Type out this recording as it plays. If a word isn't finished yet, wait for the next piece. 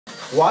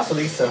Watch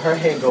Lisa, her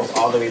head goes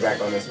all the way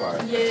back on this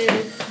part.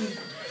 Yes.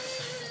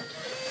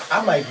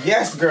 I'm like,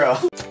 yes, girl.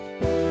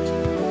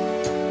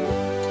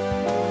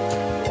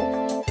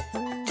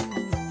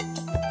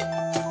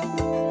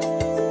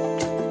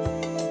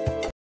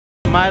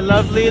 My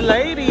lovely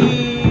ladies.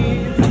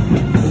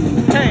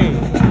 Hey,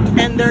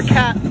 and their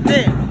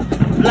captain,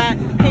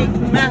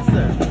 Blackpink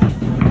master.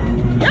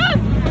 Yes!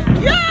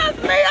 Yes,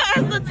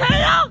 Mia is the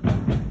tail!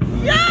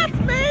 Yes,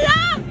 Mia!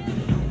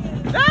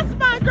 That's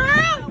my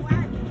girl!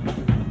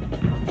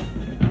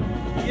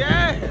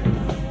 Yes!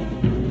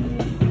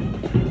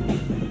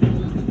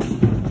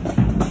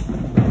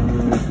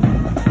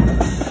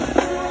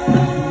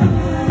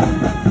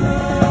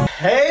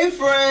 Hey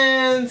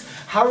friends!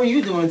 How are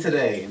you doing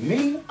today?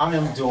 Me? I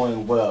am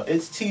doing well.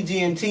 It's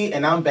TGMT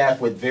and I'm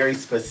back with very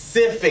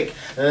specific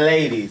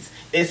ladies.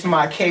 It's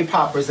my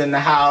K-poppers in the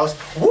house.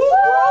 Woo!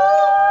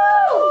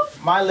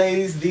 My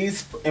ladies,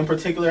 these in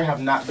particular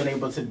have not been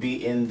able to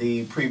be in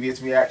the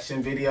previous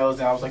reaction videos,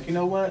 and I was like, you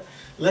know what?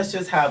 Let's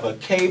just have a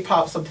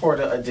K-pop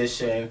supporter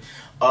edition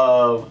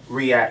of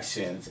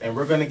reactions, and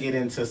we're gonna get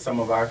into some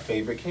of our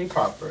favorite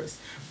K-poppers.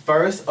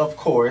 First, of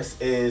course,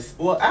 is,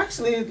 well,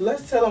 actually,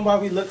 let's tell them why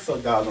we look so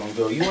doggone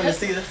good. You want to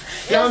see this?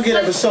 Y'all get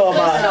up and show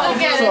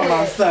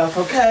my stuff,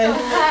 okay?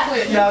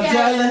 Y'all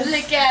jealous?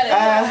 Look at it.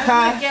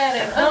 Look at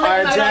it.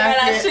 Our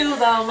jacket. Our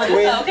shoes on, but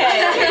it's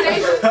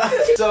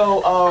okay.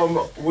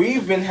 So,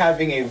 we've been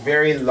having a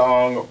very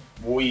long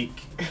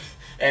week,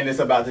 and it's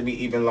about to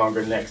be even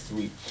longer next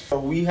week. So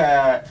we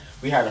had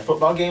a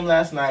football game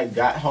last night.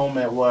 Got home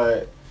at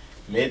what?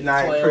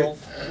 Midnight.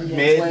 12.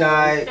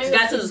 Midnight.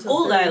 Got to the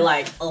school at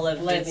like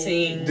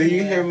 11:15. Do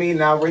you hear me?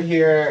 Now we're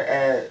here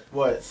at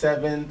what,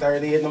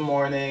 7:30 in the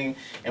morning,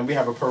 and we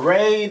have a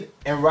parade,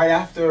 and right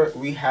after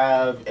we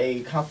have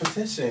a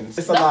competition.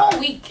 It's a lot. The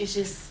whole week is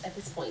just at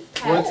this point.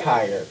 We're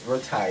tired. We're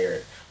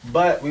tired.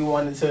 But we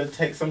wanted to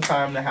take some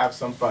time to have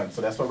some fun,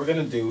 so that's what we're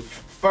gonna do.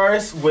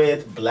 First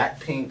with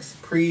Blackpink's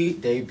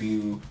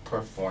pre-debut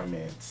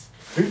performance.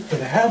 Bitch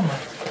better have my.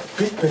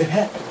 Bitch better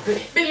have.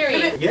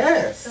 Period.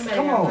 Yes.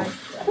 Come on.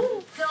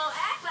 Don't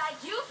act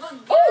like you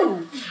forgot.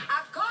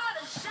 I called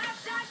a shot.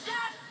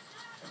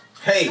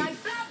 Hey.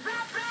 Like blah,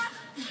 blah, blah.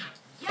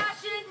 Y'all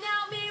should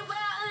know me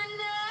well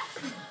enough.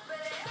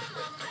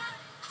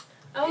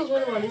 I was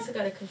wondering why Lisa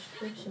got a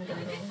prescription going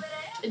on.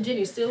 And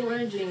Jenny's still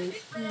wearing jeans.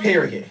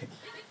 Period.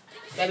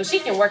 Yeah, but she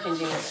can work in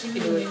jeans. She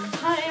can do it.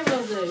 Hi, am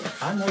Rose.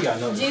 I know y'all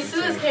know this.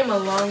 Jisoo has came a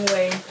long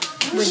way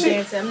with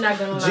dancing. I'm not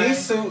gonna lie.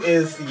 Jisoo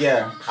is,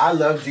 yeah, I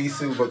love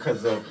Jisoo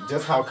because of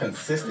just how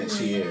consistent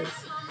she is.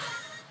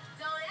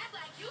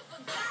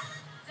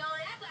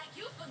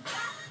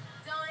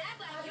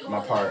 My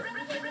part.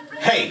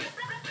 Hey!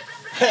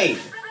 Hey!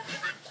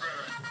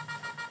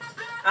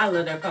 I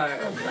love that part.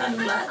 Blah,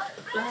 blah,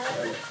 blah.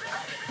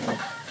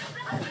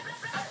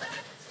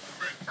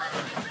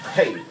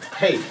 Hey!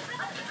 Hey!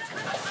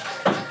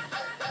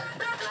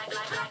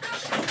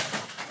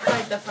 I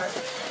like that part.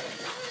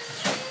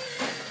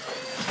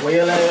 Where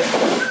you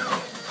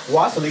at?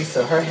 Watch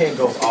Lisa, her head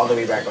goes all the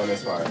way back on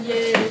this part.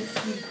 Yes.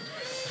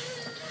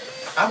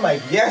 I'm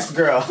like, yes,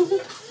 girl.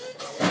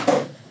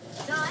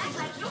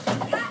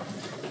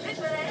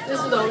 This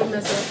was the only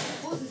mess up.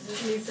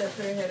 Lisa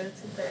put her head up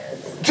too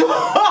fast.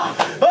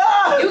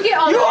 You get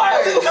on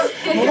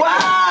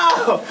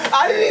Wow!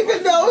 I didn't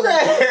even know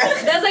that.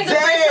 That's like the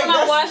first time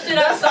I watched it.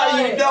 That's how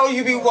you know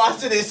you be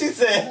watching it. She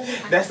said,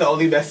 that's the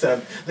only mess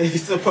up.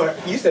 Lisa put,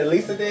 you said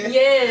Lisa did?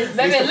 Yes.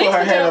 Lisa put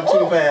her head up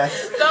too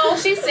fast. So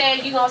she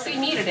said, you gonna see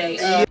me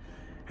today.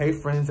 Hey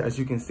friends, as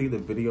you can see, the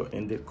video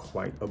ended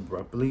quite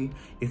abruptly.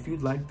 If you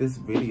like this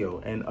video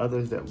and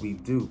others that we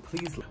do,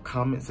 please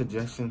comment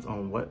suggestions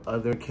on what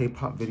other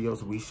K-pop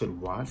videos we should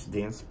watch,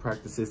 dance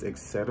practices,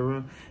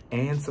 etc.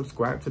 And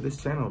subscribe to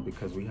this channel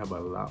because we have a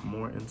lot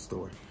more in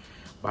store.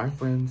 Bye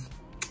friends.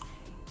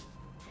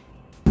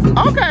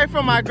 Okay,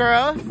 for my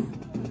girls.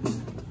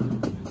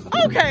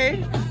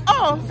 Okay.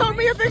 Oh, so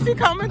Mia thinks she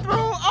coming through?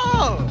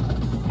 Oh.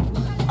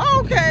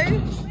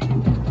 Okay.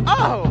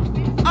 Oh.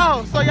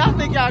 Oh, so y'all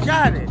think y'all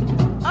got it?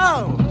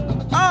 Oh,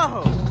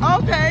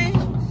 okay.